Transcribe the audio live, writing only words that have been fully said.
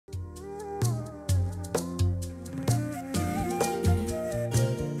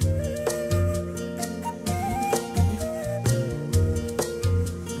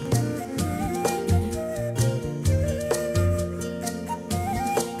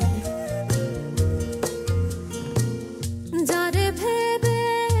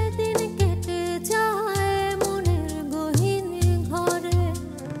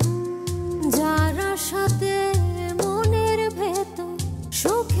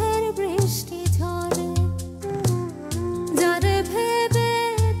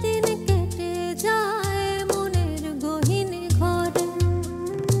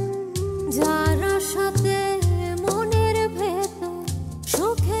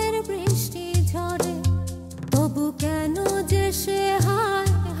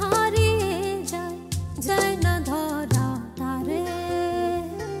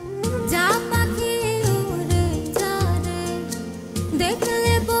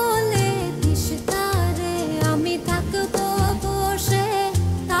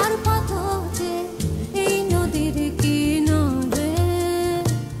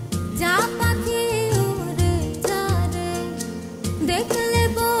দেখলে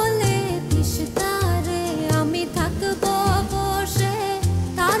বলে পিশতারে আমি থাকবো বসে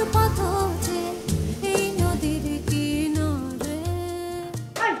তার পথে এই নদীর কিনারে।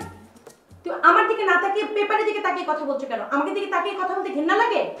 তুই আমার দিকে না তাকিয়ে পেপারের দিকে তাকিয়ে কথা বলছো কেন? আমাকে দিকে তাকিয়ে কথা বলতে ঘৃণা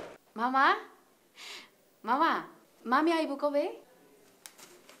লাগে? মামা মামা মামি আইব কবে?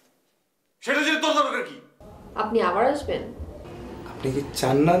 সেটা জেনে তোর দরকার কি? আপনি আবার আসবেন? আপনি কি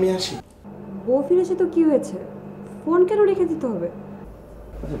চান না আমি আসি? বউ ফিরেছে তো কি হয়েছে, ফোন কেন রেখে দিতে হবে?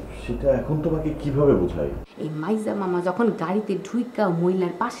 সেটা এখন তোমাকে কিভাবে বোঝাই? এই মাইজা মামা যখন গাড়িতে ঢুইকা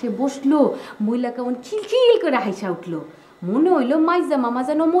মহিলার পাশে বসলো, মহিলা কেমন খিলখিল করে হাসা উঠলো। মনে হইলো মাইজা মামা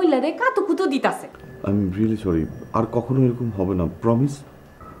যেন মহিলারে কাতুকুতো দিতাছে। আই এম রিয়েলি সরি, আর কখনো এরকম হবে না, প্রমিস।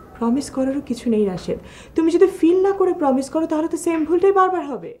 প্রমিস করারও কিছু নেই রাশেদ, তুমি যদি ফিল না করে প্রমিস করো তাহলে তো সেম ভুলটাই বারবার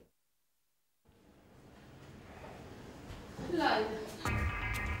হবে।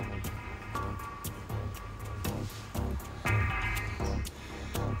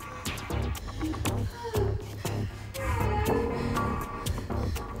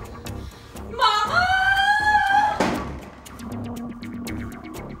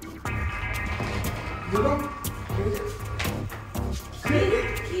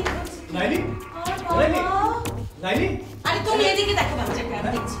 আরে তুমি এদিকে দেখো বাচ্চা কেন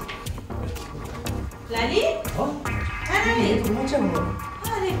দেখছি। লালি আরে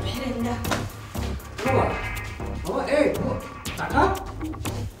আরে ফেরেন্ডা বাবা বাবা এই টাকা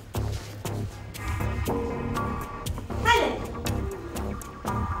আরে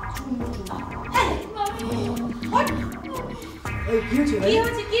আরে হোট এই কি হচ্ছে? কি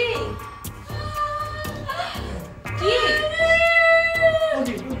হচ্ছে? কি কি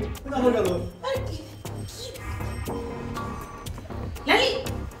লালি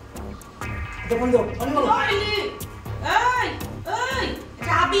তখন দাও আমি বলো। লালি এই এই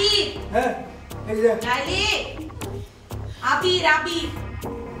এটা আবির। হ্যাঁ এই যে লালি আবির আবির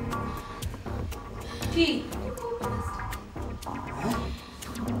কি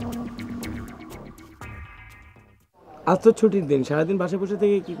আজ তো ছুটির দিন, সারাদিন বাসায় বসে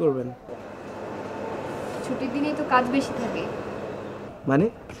থেকে কি করবেন? ছুটির দিনেই তো কাজ বেশি থাকে। মানে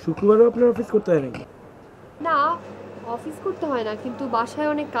শুক্রবারও আপনার অফিস করতে হয় নাকি? না, অফিস করতে হয় না, কিন্তু বাসায়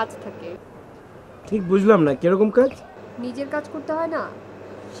অনেক কাজ থাকে। ঠিক বুঝলাম না, কিরকম কাজ? নিজের কাজ করতে হয় না,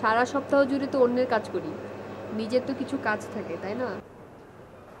 সারা সপ্তাহ জুড়ে তো অন্যের কাজ করি, নিজের তো কিছু কাজ থাকে তাই না?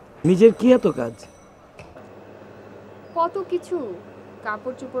 নিজের কি এত কাজ? কত কিছু,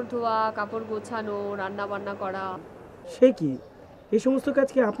 কাপড় চোপড় ধোয়া, কাপড় গোছানো, রান্না বান্না করা। সে কি, এই সমস্ত কাজ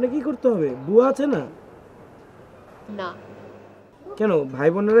কি আপনাকেই করতে হবে? বুয়া আছে না? না। কেন, ভাই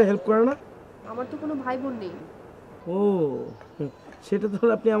বোনেরা হেল্প করে না? আমার তো কোনো ভাই বোন নেই। ও সেটা তো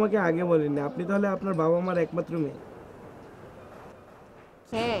আপনি আমাকে আগে বলেননি। আপনি তাহলে আপনার বাবা মার একমাত্র মেয়ে?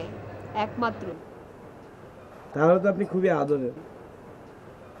 হ্যাঁ, একমাত্র। তাহলে তো আপনি খুবই আদরের।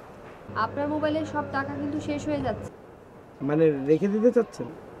 আপনার মোবাইলের সব টাকা কিন্তু শেষ হয়ে যাচ্ছে। মানে রেখে দিতে চাচ্ছেন?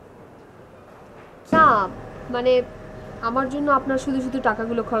 না, মানে আমার জন্য আপনার শুধু শুধু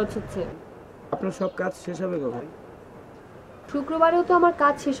টাকাগুলো খরচ হচ্ছে। আপনার সব কাজ শেষ হবে কবে? শুক্রবারেও তো আমার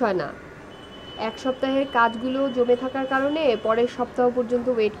কাজ শেষ হয় না। এক সপ্তাহের কাজগুলো জমে থাকার কারণে পরের সপ্তাহ পর্যন্ত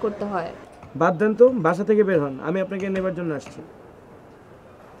ওয়েট করতে হয়। বাদ দেন তো, বাসা থেকে বের হন, আমি আপনাকে নেবার জন্য আসছি।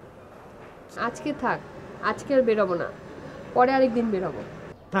 আজকে থাক, আজকে আর বেরোবো না, পরে আরেকদিন বেরোবো।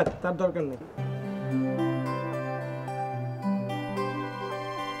 থাক, তার দরকার নেই।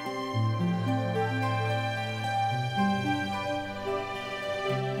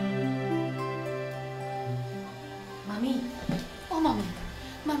 মামি ও মামি,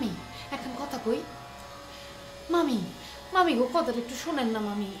 মামি এখন কথা কই। মামি মামি গো, কথাটা একটু শোনেন না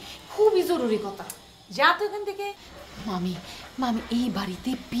মামি, খুবই জরুরি কথা। যা তো এখান থেকে। মামি মামি এই বাড়িতে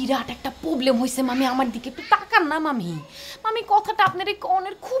বিরাট একটা প্রবলেম হয়েছে মামি, আমার দিকে একটু তাকান না মামি। মামি কথাটা আপনার এই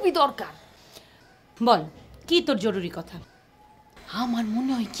কনের খুবই দরকার। বল কি তোর জরুরি কথা? আমার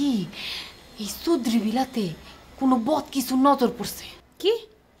মনে হয় কি এই চৌধুরী বিলাতে কোনো বদ কিছু নজর পড়ছে। কি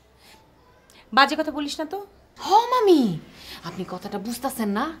বাজে কথা বলিস না তো। হ মামি, আপনি কথাটা বুঝতেছেন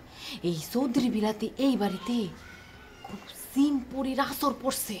না? এই চৌধুরী বিলাতে এই বাড়িতে খুব সিম্পরির আসর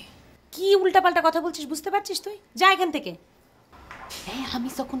পড়ছে। কি উল্টাপাল্টা কথা বলছিস, বুঝতে পারছিস তুই? যা এখান থেকে। হ্যাঁ, আমি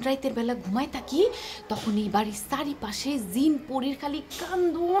যখন রাতের বেলা ঘুমাই থাকি তখন এই বাড়ির চারিপাশে জিন পরীর খালি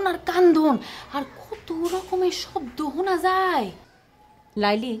কান্দন আর কান্দন, আর কত রকমের শব্দ শোনা যায়।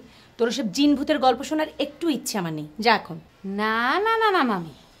 লাইলি, তোর সব জিন ভূতের গল্প শোনার একটু ইচ্ছে আমার নেই, যা এখন। না না না না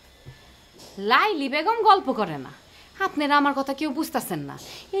মামি, লাইলি বেগম গল্প করে না। আপনারা আমার কথা কেউ বুঝতেছেন না।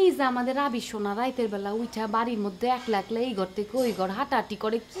 এই যে আমাদের আবি সোনা রাতের বেলা উঠা বাড়ির মধ্যে একলা একলা এই ঘর থেকে ওই ঘর হাঁটাহাঁটি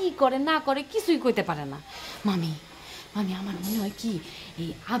করে, কি করে না করে কিছুই কইতে পারে না। মামি মামি আমার মনে হয় কি এই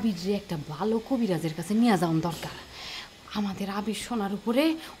আবির একটা ভালো কবিরাজের কাছে নিয়ে যাওয়ার দরকার। আমাদের আবির সোনার উপরে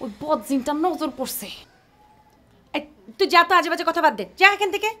ওই বদজিনটার নজর পড়ছে। এই, তুই যা তো আজে বাজে কথা বাদ দে, যা এখান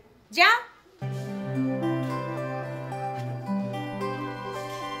থেকে যা।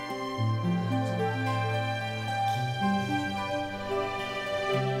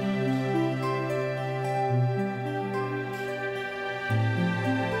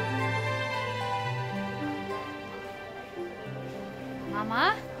 মামা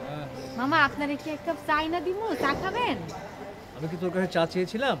মামা আপনারে কি এক কাপ চাই না দিমু? চা খাবেন? আমি কি তোর কাছে চা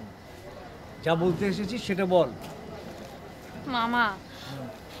চেয়েছিলাম? যা বলতে এসেছি সেটা বল। মামা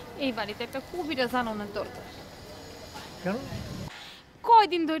এই বাড়িতে একটা কবিরাজ আনানোর দরকার। কেন?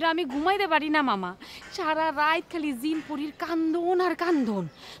 কয়দিন ধরে আমি ঘুমাইতে পারি না মামা, সারা রাত খালি জিনপরির কান্দন আর কান্দন।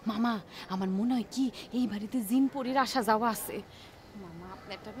 মামা আমার মনে হয় কি এই বাড়িতে জিনপরির আসা যাওয়া আছে। মামা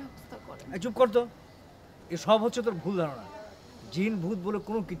আপনি একটা ব্যবস্থা করেন। চুপ কর তো, এ সব হচ্ছে তোর ভুল ধারণা। জিন ভূত বলে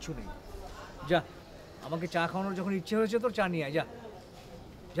কোনো কিচ্ছু নেই। যা, আমাকে চা খাওয়ানোর যখন ইচ্ছে হয়েছে তোর চা নিয়ে আয়, যা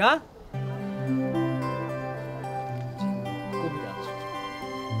যা। কবিরাজ।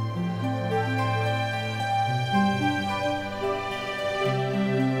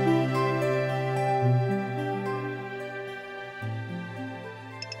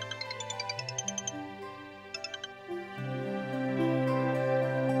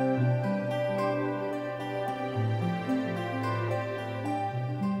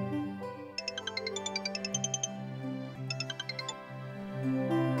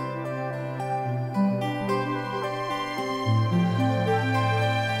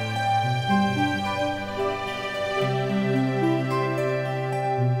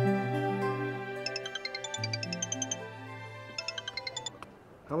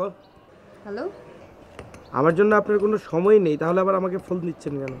 হ্যালো, হ্যালো, আমার জন্য আপনার কোনো সময় নেই, তাহলে আবার আমাকে ফোন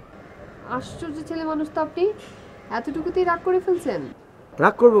দিচ্ছেন কেন? আশ্চর্য ছেলে মানুষ তো আপনি, এতটুকুতেই রাগ করে ফেলছেন?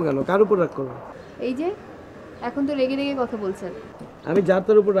 রাগ করবো কেন? কার উপর রাগ করবো? এই যে এখন তো রেগে রেগে কথা বলছেন। আমি যার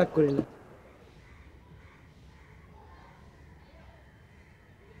তার উপর রাগ করি না।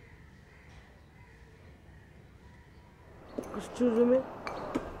 আশ্চর্য মেয়ে,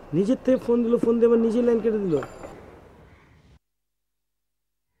 নিজের থেকে ফোন দিল, ফোন দিয়ে আবার নিজের লাইন কেটে দিল।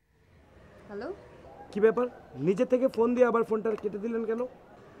 হ্যালো, কি ব্যাপার? নিজে থেকে ফোন দিয়ে আবার ফোনটা কেটে দিলেন কেন?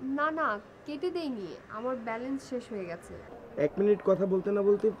 না না কেটে দেইনি, আমার ব্যালেন্স শেষ হয়ে গেছে। 1 মিনিট কথা বলতে না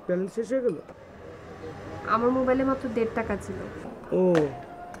বলতে ব্যালেন্স শেষ হয়ে গেল? আমার মোবাইলে মাত্র 1.5 টাকা ছিল। ও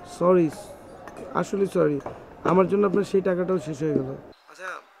সরি, আসলে সরি, আমার জন্য আপনার সেই টাকাটাও শেষ হয়ে গেল।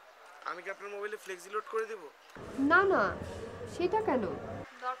 আচ্ছা, আমি কি আপনার মোবাইলে ফ্লেক্সি লোড করে দেব? না না, সেটা কেন?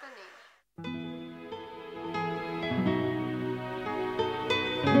 দরকার নেই।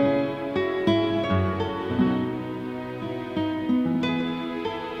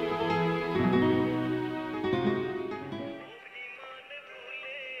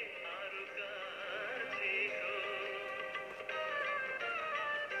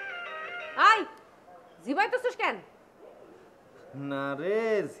 আই জিবাইতেছিস কেন? না রে,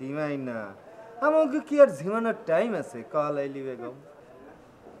 ঝিমাই না। আমাকে কি আর ঝিমানোর টাইম আছে? কল আইলি বেগম।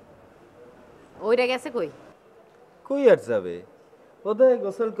 ওইটা গেছে কই? কই আর যাবে? ওদের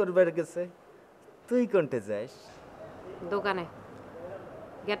গোসল করবার গেছে। তুই কোনটে যাস? দোকানে।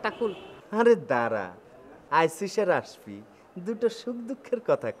 গেটটা খুল। আরে দাঁড়া, আইসিস আর আসবি, দুটো সুখ দুঃখের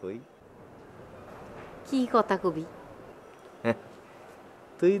কথা কই। কি কথা কবি?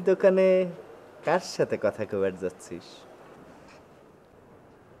 তুই দোকানে কার সাথে কথা কবার যাচ্ছিস?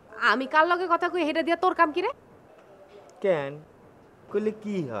 আমি কার লগে কথা কই হেডে দিয়া তোর কাম কি রে? কেন কইলে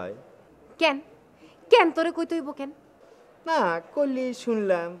কি হয়? কেন কেন তোরে কইতে হইব কেন? না কইলি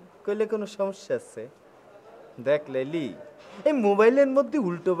শুনলাম, কইলে কোনো সমস্যা আছে? দেখ লেলি, এই মোবাইলের মধ্যে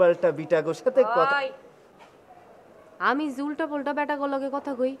উল্টো পাল্টা বিটাগোর সাথে কথা। আমি যে উল্টা পাল্টা বেটাগোর লগে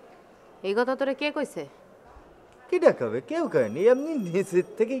কথা কই, এই কথা তোরে কে কইছে? কি ডাকাবে? কেউ কয়নি, এমনি নিজের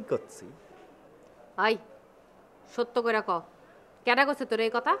থেকেই করছি। আই সত্য কইরা ক, কেডা কইছে তোরে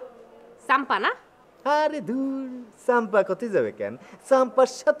এই কথা? চাম্পা না? আরে দূর, চাম্পা কতি যাবে কেন? চাম্পার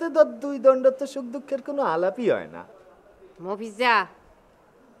সাথে দুই দণ্ড তো সুখ দুঃখের কোনো আলাপই হয় না। মফিজা,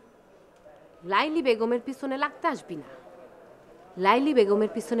 লাইলি বেগমের পিছনে লাগতে আসবি না। লাইলি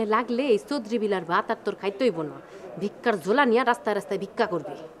বেগমের পিছনে লাগলে এই চৌধুরী বিলার ভাত আর তোর খাইতে হইব না। ভিক্ষার ঝোলা নিয়ে রাস্তায় রাস্তায় ভিক্ষা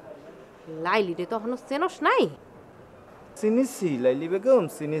করবি। লাইলি রে তখনও চেনস নাই? চিনেছি লাইলি বেগম,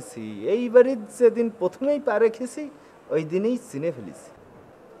 চিনেছি। এই বাড়ির যেদিন প্রথমেই পা রেখেছি ওই দিনেই চিনে ফেলেছি।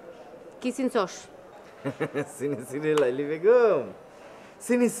 কি চিনছস? চিনেছি রে লাইলি বেগম,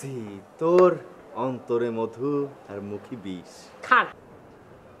 চিনেছি। তোর অন্তরে মধু আর মুখী বিষ। খার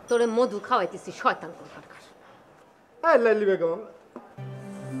তোরে মধু খাওয়াইতেছি শয়তান কোথাকার। হ্যাঁ লাইলি বেগম,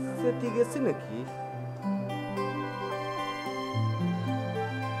 সেটি গেছি নাকি?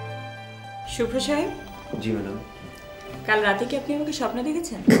 শুভ্র সাহেব, জি ম্যাডাম। কাল রাতে কি আপনি আমাকে স্বপ্ন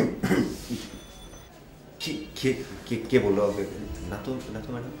দেখেছেন? কে বললো? না তো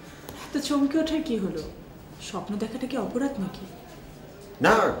ম্যাডাম। তো চমকে ওঠার কি হলো? স্বপ্ন দেখাটা কি অপরাধ নাকি?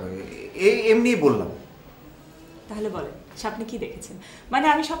 না, এমনি বললাম। তাহলে বলেন স্বপ্নে কি দেখেছেন, মানে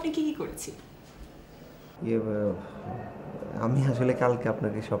আমি স্বপ্নে কি কি করেছি? আমি আসলে কালকে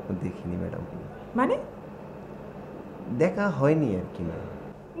আপনাকে স্বপ্ন দেখিনি ম্যাডাম। মানে? দেখা হয়নি আর কি ম্যাডাম।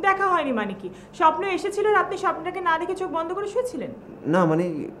 দেখা হয়নি মানে কি? স্বপ্ন এসেছিল আর আপনি স্বপ্নটাকে না দেখে চোখ বন্ধ করে শুয়েছিলেন? না মানে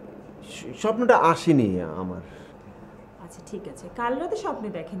স্বপ্নটা আসেনি আমার। আচ্ছা ঠিক আছে, কাল রাতে স্বপ্নে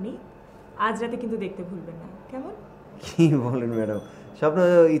দেখেননি, আজ রাতে কিন্তু দেখতে ভুলবেন না, কেমন? কি বলেন ম্যাডাম, স্বপ্ন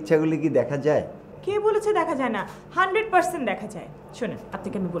ইচ্ছাগুলি কি দেখা যায়? কে বলেছে দেখা যায় না? 100% দেখা যায়। শোনেন,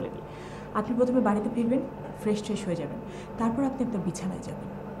 আপনাকে আমি বলে দিই, আপনি প্রথমে বাড়িতে ফিরবেন, ফ্রেশ হয়ে যাবেন, তারপর আপনি আপনার বিছানায় যাবেন,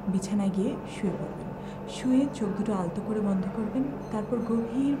 বিছানায় গিয়ে শুয়ে পড়বেন, শুয়ে চোখ দুটো আলতো করে বন্ধ করবেন, তারপর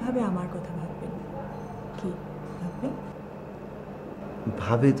গভীরভাবে আমার কথা ভাববেন। কি ভাববেন?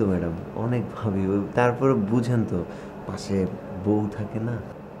 ভাবে তো ম্যাডাম, অনেক ভাবি। তারপর বুঝেন তো, পাশে বউ থাকে না।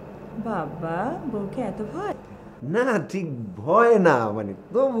 বাবা, বউকে এত ভয়? না ঠিক ভয় না, মানে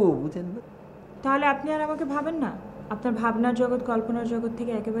তবু বুঝেন না। তাহলে আপনি আর আমাকে ভাবেন না? আপনার ভাবনার জগৎ, কল্পনার জগৎ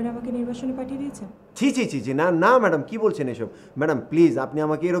থেকে একেবারে আমাকে নির্বাসনে পাঠিয়ে দিয়েছেন। ছি না না ম্যাডাম, কি বলছেন এসব? ম্যাডাম প্লিজ, আপনি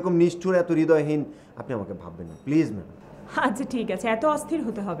আমাকে এরকম নিষ্ঠুর, এত হৃদয়হীন আপনি আমাকে ভাববেন না প্লিজ ম্যাডাম। আচ্ছা ঠিক আছে, এত অস্থির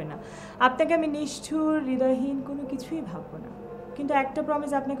হতে হবে না। আপনাকে আমি নিষ্ঠুর, হৃদয়হীন কোনো কিছুই ভাববো না, কিন্তু একটা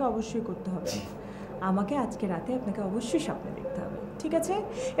প্রমিস আপনাকে অবশ্যই করতে হবে। আমাকে আজকে রাতে আপনাকে অবশ্যই স্বপ্নে দেখতে হবে, ঠিক আছে?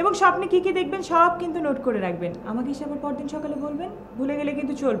 এবং স্বপ্নে কী কী দেখবেন সব কিন্তু নোট করে রাখবেন, আমাকে এসে আবার পরদিন সকালে বলবেন, ভুলে গেলে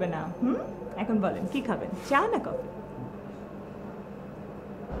কিন্তু চলবে না। এখন বলেন কি খাবেন, চা না কফি?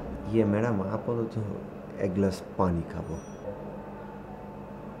 ম্যাডাম আপাতত এক গ্লাস পানি খাবো।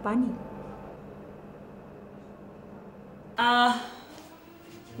 পানি?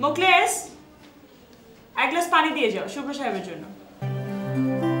 মোকলেস, এক গ্লাস পানি দিয়ে যাও শুভ্র সাহেবের জন্য।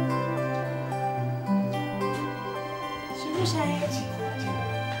 শুভ্র সাহেব।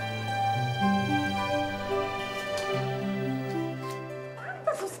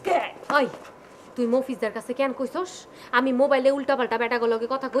 ওই তুই মফিজদার কাছে কেন কইছস আমি মোবাইলে উল্টাপাল্টা বেটাগুলোকে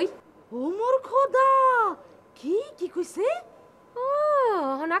কথা কই? ও মোর খোদা, কি কি কইছে? ও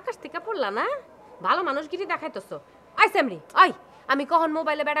হন আকাশ থেকে পড়লা না? ভালো মানুষগিরি দেখাইতেছ। আই স্যামরি, ওই আমি কখন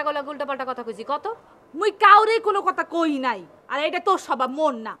মোবাইলে বেটাগুলোকে উল্টাপাল্টা কথা কইছি কত? মুই কাউরে কোনো কথা কই নাই, আর এটা তোর স্বভাব,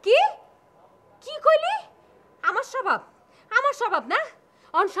 মন না। কি কি কইলি? আমার স্বভাব না?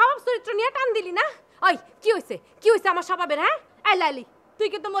 অন স্বভাব চরিত্র নিয়ে টান দিলি না? ওই কি হইছে আমার স্বভাবের? হ্যাঁ এই লাইলি, তুই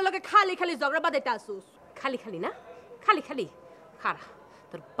কিন্তু মোর লগে খালি খালি ঝগড়া বাঁধাইতে আসুস। খালি না? খালি খারা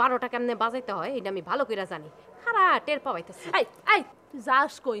তোর 12টা কেমনে বাজাইতে হয় এটা আমি ভালো কইরা জানি। খারা টের পাইতেছি। এই তুই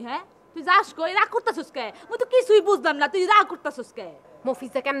যাস কই? হ্যাঁ তুই যাস কই? রাগ করতাছস কে? মুই তো কিছুই বুঝলাম না, তুই রাগ করতাছস কে?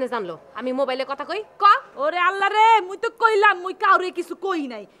 মফিজা কেমনে জানলো আমি মোবাইলে কথা কই? ক। ওরে আল্লাহ রে, মুই তো কইলাম মুই কাউরে কিছু কই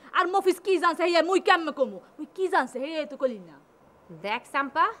নাই, আর মফিজ কি জানছে হে মুই কেমনে কমু? মুই কি জানছে হে তো কইলি না। দেখ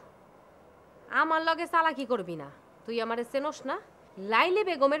সাম্পা, আমার লগে চালাকি করবি না। তুই আমারে চেনস না? লাইলি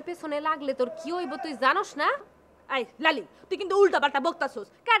বেগমের পেছনে লাগলে তোর কি হইব তুই জানোস না? এই লালি, তুই কিন্তু উল্টা পাল্টা বকতাছস।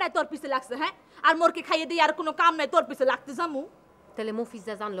 কেডায় তোর পিছে লাগছে? হ্যাঁ, আর মোরকে খাইয়ে দিই, আর কোনো কাম নাই তোর পিছে লাগতে যামু? তাহলে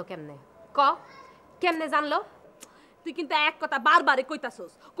মফিজা জানলো কেমনে? ক কেমনে জানলো? তুই কিন্তু এক কথা বারবারে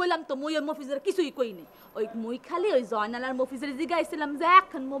কইতাছস। কইলাম তো মুই ওই মফিজের কিছুই কই নাই। ওই মুই খালি ওই জয়নাল আর মফিজের জিগাইছিলাম যে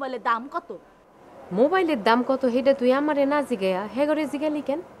এখন মোবাইলের দাম কত। মোবাইলের দাম কত হেডা তুই আমারে না জিগায়া হেগরে জিগালি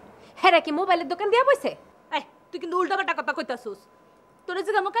কেন? হেরা কি মোবাইলের দোকান দিয়া বইছে? এই তুই কিন্তু উল্টা পাল্টা কথা কইতাছস। তোরে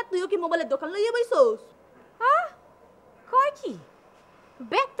জিগা মকা তুইও কি মোবাইলের দোকান লইয়া বইছস? হ্যাঁ কয় কি?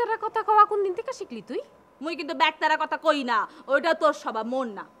 ব্যাগতারা কথা কওয়া কোন দিন থেকে শিখলি তুই? মুই কিন্তু ব্যাগতারা কথা কই না, ওইটা তোর স্বভাব, মন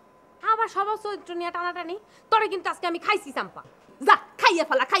না। আবার স্বভাব চরিত্র নিয়ে টানাটানি। তোরে কিন্তু আজকে আমি খাইছি চাম্পা। যা খাইয়া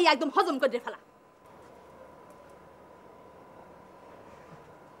ফেলা, খাইয়া একদম হজম করে ফেলা।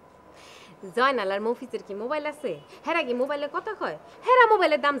 জয়নাল আর মফিজের কি মোবাইল আছে? হেরা কি মোবাইলে কথা কয়? হেরা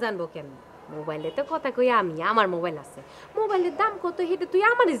মোবাইলের দাম জানবো কেন? মোবাইলে তো কথা কই আমি, আমার মোবাইল আছে। মোবাইলের দাম কত হেঁটে তুই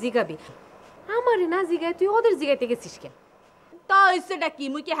আমারে জিগাবি? আমারে না জিগায় তুই ওদের জিগাইতে গেছিস কেন? তো সেটা কি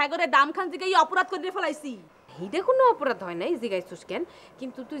মুই কি হ্যাগরে দাম খান জিগাই অপরাধ করে ফেলাইছি? এইটা কোনো অপরাধ হয় নাই জিগাইছস কেন?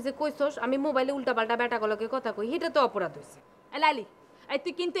 কিন্তু তুই যে কইছস আমি মোবাইলে উল্টাপাল্টা বেটাগুলোকে কথা কই, এটা তো অপরাধ হইছে। লাইলি, এই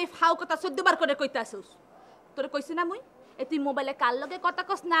তুই কিন্তু এই ফাও কথা 14 বার করে কইতাছস। তোরে কইছি না মুই এই তুই মোবাইলে কার লগে কথা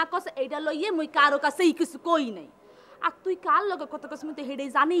কস না কস এইটা লইয়ে মুই কারো কাছেই কিছু কই নাই। আর তুই কার লগে কথা কস মুই তো হেডেই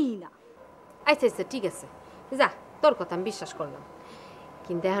জানিই না। আচ্ছা ঠিক আছে, যা তোর কথা আমি বিশ্বাস করলাম,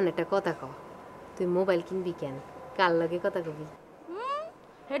 কিন্তু এখন একটা কথা ক, তুই মোবাইল কিনবি কেন? কার লগে কথা কবি?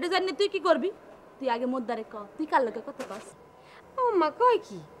 হেডে জানি তুই কি করবি? তুই আগে মোদ্দারে ক, তুই কার লগে কথা কস? ও মা কয়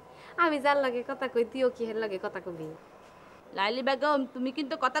কি? আমি যার লগে কথা কই তুইও কি হের লগে কথা কবি? লাইলি বেগম, তুমি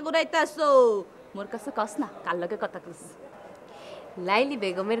কিন্তু কথা ঘুরাইতাছো। মোর কাছে কস না কার লগে কথা কইস লাইলি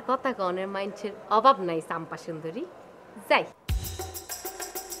বেগমের কথা কনের মাইন্ডের অভাব নাই চাম্পা সুন্দরী যাই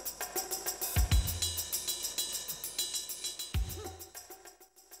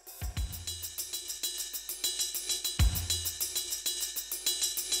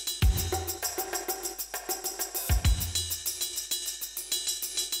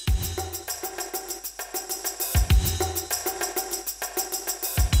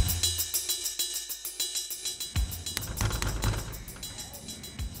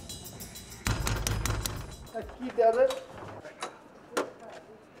কি দেবে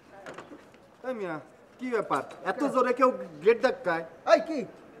মিয়া কি ব্যাপার এত জোরে কেউ গেট ধাক্কায় এই কি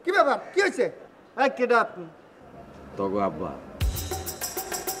কি ব্যাপার কি হয়েছে এই কেডা আপনি তগো আব্বা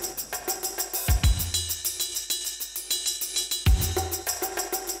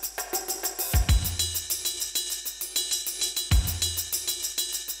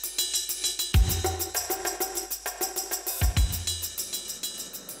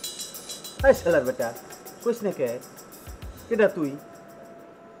এই শালার বেটা কইস না কে কেডা তুই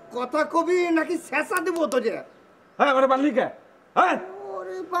কথা কবি নাকি শেষা দেব তো যে হ্যাঁ আমার বানলি কে হ্যাঁ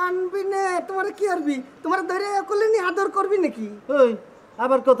ওরে বানবি নে তোমার কি আরবি তোমার ধরে করলে নি আদর করবি নাকি ওই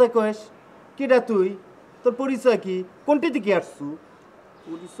আবার কথা কইস কেডা তুই তোর পরিচয় কি কোনটি থেকে আসছু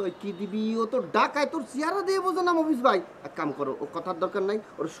পরিচয় কি দিবি ও তো ডাকায় তোর চেহারা দিয়ে বোঝো না মফিজ ভাই এক কাম করো ও কথার দরকার নাই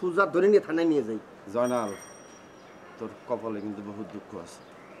ওর সুজা ধরে নিয়ে থানায় নিয়ে যাই জয়নাল তোর কপালে কিন্তু বহুত দুঃখ আছে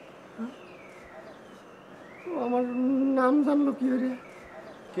ও আমার নাম জানলো কি রে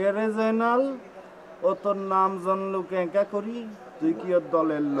কে রে জয়নাল ও তোর নাম জানলো কেঙ্কা করি তুই কি ওর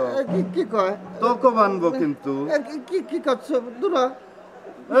দলের লোক কি কয় তোকে বানবো কিন্তু কি কি করছো দুরা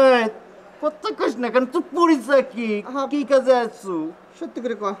এই প্রত্যেক কইস না কেন তোর পরিচয় কি কি কাজে আসছু সত্যি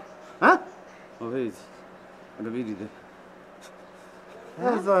করে কয় হ্যাঁ ও হয়েছে এটা বিড়ি দে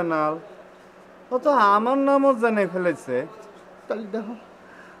হ্যাঁ জয়নাল ও তো আমার নামও জেনে ফেলেছে তাহলে দেখো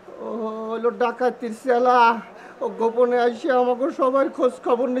ও হলো ডাকাতির সেলা ও গোপনে আসে আমাকে সবার খোঁজ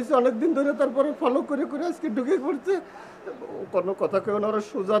খবর নিছে অনেকদিন ধরে তারপরে ফলো করে করে আজকে ঢুকে পড়ছে ও কোনো কথা কেউ না ওরা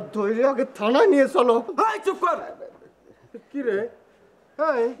সোজা ধরে আগে থানায় নিয়ে চলো এই চুপ কর কি রে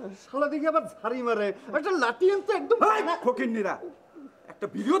এই শালা দেখি আবার ঝাড়ি মারে একটা লাঠি আনতে একদম ফকিন্নিরা একটা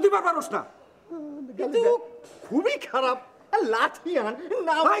ভিডিও দিবার পারোস না কিন্তু খুবই খারাপ আর লাঠি আন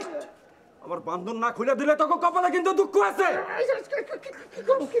না আমার বান্ধন না খুলে দিলে তোকে কপালে কিন্তু দুঃখ আছে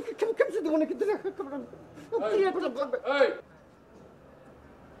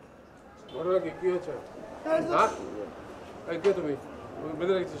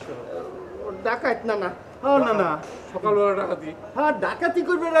ডাকাত না না না না সকালবেলা ডাকাতি হ্যাঁ ডাকাতি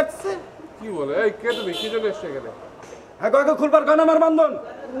করবে রাখছে কি বলে এই কে তুমি কি জন্য এসে গেলে হ্যাঁ কয়েক খুলবার কেন আমার বান্ধন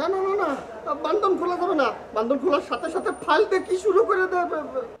না না না না বান্ধন খোলা যাবে না বান্ধন খোলার সাথে সাথে ফাইল দিয়ে কি শুরু করে দেবে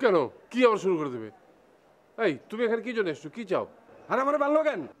কেন কি আবার শুরু করে দেবে এই তুমি এখানে কি জন্য এসছো কি চাও আরে আমার বানলো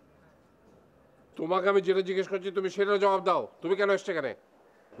কেন তোমাকে আমি যেটা জিজ্ঞেস করছি তুমি সেটা জবাব দাও তুমি কেন এসছো এখানে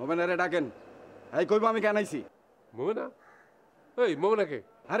মোমেনারে ডাকেন এই কইব আমি কেন আইছি মোমেনা এই মোমেনাকে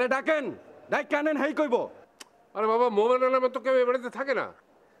আরে ডাকেন ডাক কেনেন হেই কইব আরে বাবা মোমেনা নামে তো কেউ এ বাড়িতে থাকে না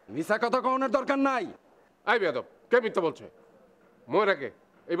মিছা কথা কওয়ানোর দরকার নাই আই বেয়াদব কে মিথ্যা বলছে মোমেনাকে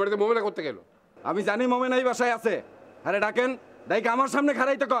এই বাড়িতে মোমেনা করতে গেল আমি জানি মোমেন এই বাসায় আছে আরে ডাকেন ডাইক আমার সামনে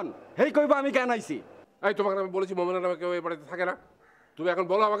খাড়াইতে কন হেই কইব আমি কেন আইছি এই তোমাকে আমি বলেছি মোমেনা নামে কেউ এই বাড়িতে থাকে না তুমি এখন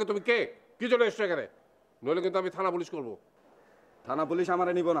বলো আমাকে তুমি কে কি জন্য এসছো এখানে নইলে কিন্তু আমি থানা পুলিশ করবো থানা পুলিশ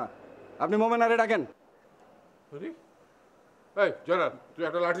আমারে নিব না আপনি মোমেনারে ডাকেন এই জয়নাল তুই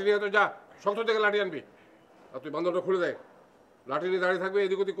একটা লাঠি নিয়ে তো যা শক্ত থেকে লাঠি আনবি আর তুই বান্ধবটা খুলে দেয় লাঠি নিয়ে দাঁড়িয়ে থাকবে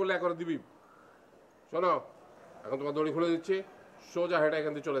এদিক ওদিক করলে একবার দিবি শোনো এখন তোমার দড়ি খুলে দিচ্ছি সোজা হেঁটে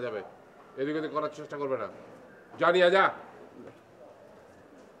এখান থেকে চলে যাবে এদিক ওদিক করার চেষ্টা করবে না জানিয়া যা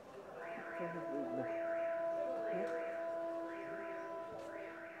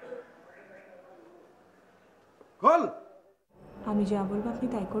খোল আমি যা বলবো আপনি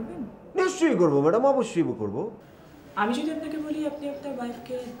তাই করবেন নিশ্চয়ই করবো ম্যাডাম অবশ্যই করবো আমি যদি আপনাকে বলি আপনি আপনার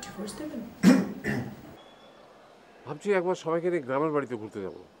ওয়াইফকে ডিভোর্স দেবেন ভাবছি একবার সবাইকে নিয়ে গ্রামের বাড়িতে ঘুরতে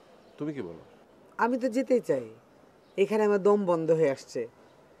যাব তুমি কি বলো আমি তো যেতেই চাই এখানে আমার দম বন্ধ হয়ে আসছে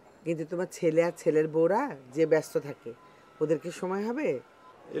কিন্তু তোমার ছেলে আর ছেলের বউরা যে ব্যস্ত থাকে ওদের কি সময় হবে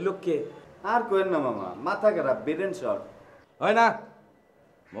এই লোককে আর কোয়েন না মামা মাথা খারাপ বেডেন শর্ট হয় না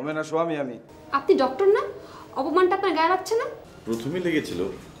মোমেনা স্বামী আমি আপনি ডক্টর না অপমানটা আপনার গায়ে লাগছে না প্রথমেই লেগেছিল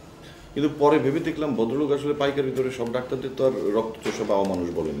কিন্তু পরে ভেবে দেখলাম ভদ্রলোক আসলে পাইকারি ভিতরে সব ডাক্তারদের তো আর রক্তচোষা বাবা মানুষ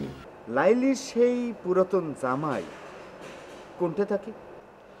বলেননি লাইলির সেই পুরাতন জামাই কোনটা থাকে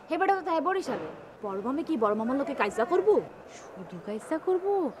হে বেটা তো তাই বরিশালে বড়মামে কি বড় মামার লোকে কাইজা করবো শুধু কাইসা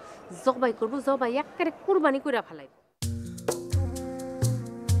করবো জবাই করবো জবাই একেবারে কুরবানি কইরা ফেলাই